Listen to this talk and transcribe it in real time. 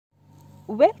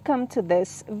Welcome to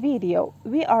this video.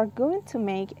 We are going to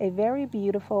make a very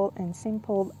beautiful and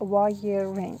simple wire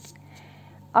ring.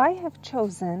 I have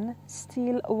chosen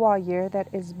steel wire that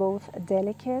is both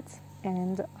delicate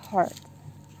and hard.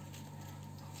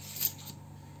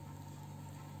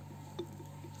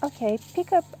 Okay,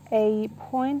 pick up a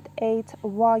 0.8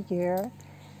 wire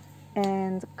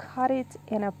and cut it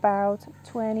in about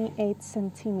 28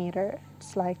 centimeters,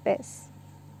 just like this.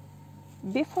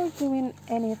 Before doing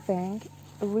anything,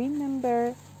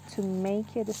 remember to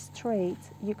make it straight.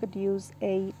 You could use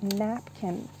a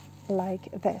napkin like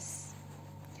this.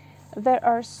 There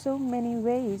are so many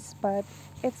ways, but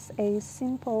it's a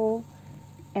simple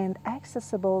and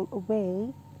accessible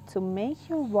way to make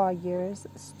your wires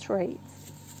straight.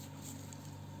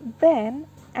 Then,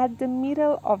 at the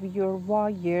middle of your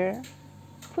wire,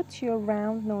 put your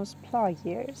round nose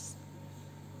pliers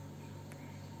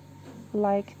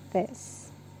like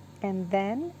this, and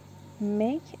then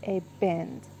make a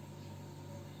bend.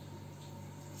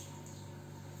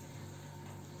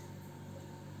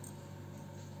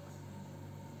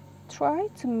 Try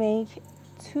to make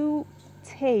two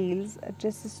tails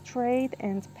just straight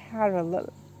and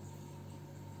parallel.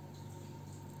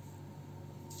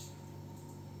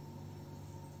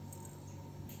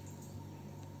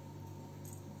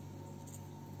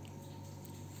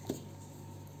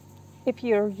 If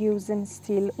you're using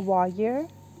steel wire,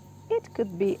 it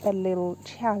could be a little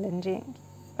challenging,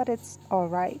 but it's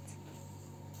alright.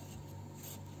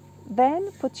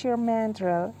 Then put your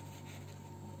mandrel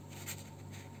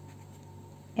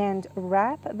and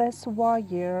wrap this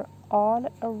wire all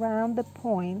around the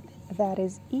point that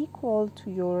is equal to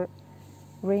your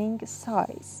ring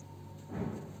size.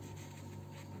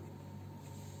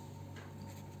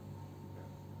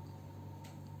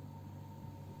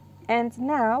 And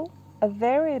now,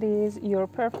 there it is, your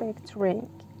perfect ring.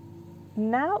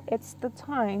 Now it's the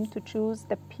time to choose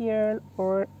the pearl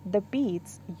or the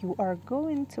beads you are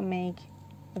going to make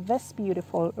this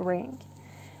beautiful ring.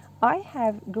 I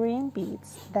have green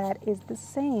beads that is the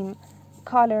same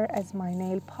color as my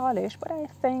nail polish, but I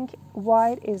think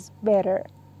white is better.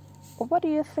 What do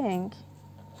you think?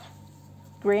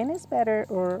 Green is better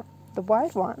or the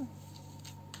white one?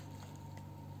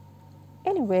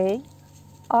 Anyway,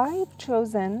 I've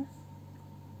chosen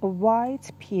a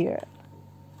white pearl.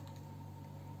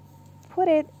 Put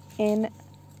it in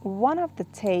one of the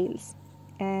tails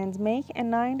and make a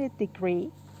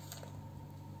 90-degree.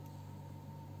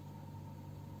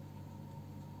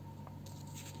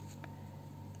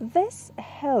 This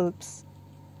helps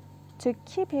to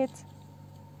keep it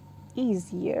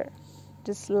easier,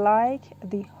 just like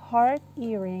the heart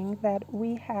earring that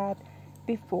we had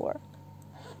before.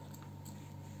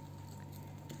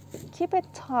 Keep it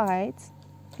tight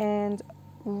and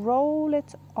roll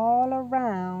it all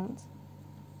around,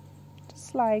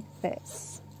 just like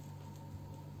this.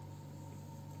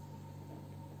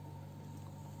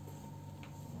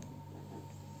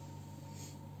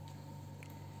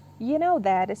 You know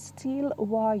that steel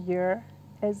wire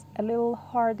is a little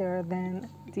harder than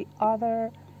the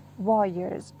other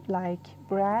wires like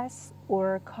brass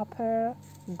or copper,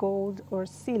 gold or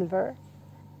silver.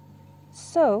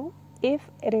 So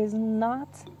if it is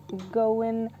not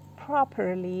going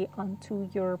properly onto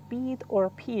your bead or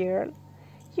pearl,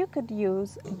 you could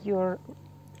use your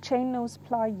chain nose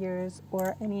pliers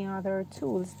or any other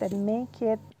tools that make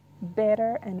it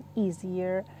better and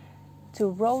easier to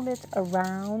roll it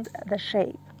around the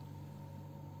shape.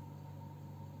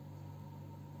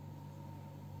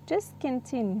 Just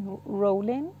continue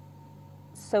rolling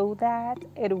so that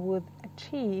it would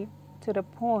achieve to the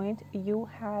point you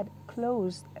had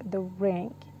closed the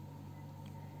ring.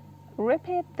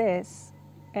 Repeat this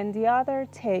in the other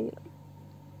tail.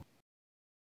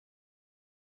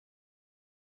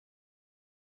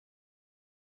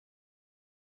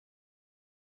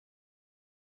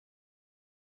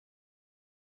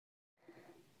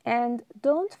 And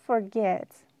don't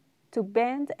forget to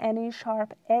bend any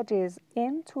sharp edges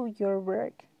into your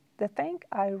work. The thing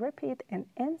I repeat and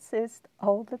insist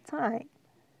all the time.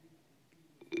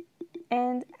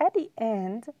 And at the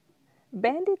end,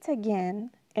 bend it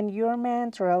again in your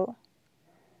mandrel.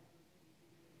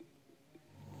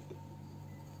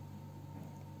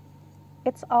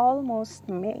 It's almost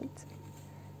made,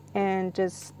 and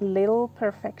just little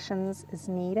perfections is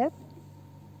needed.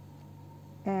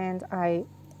 And I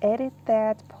edit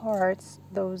that parts,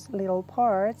 those little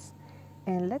parts,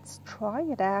 and let's try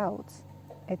it out.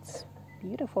 It's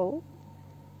beautiful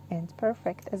and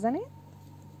perfect, isn't it?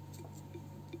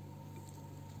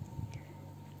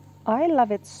 I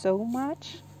love it so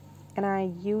much, and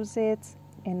I use it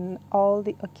in all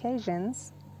the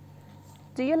occasions.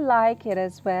 Do you like it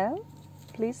as well?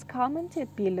 Please comment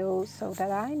it below so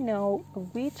that I know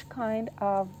which kind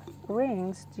of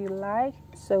rings do you like,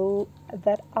 so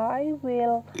that I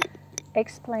will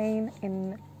explain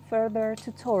in further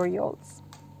tutorials.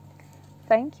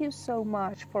 Thank you so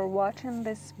much for watching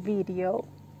this video,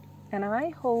 and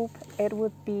I hope it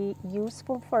would be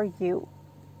useful for you.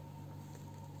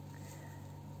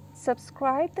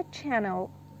 Subscribe the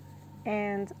channel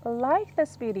and like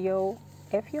this video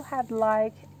if you have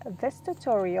liked this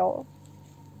tutorial,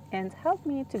 and help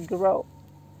me to grow.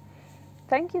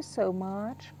 Thank you so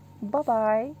much. Bye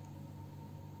bye.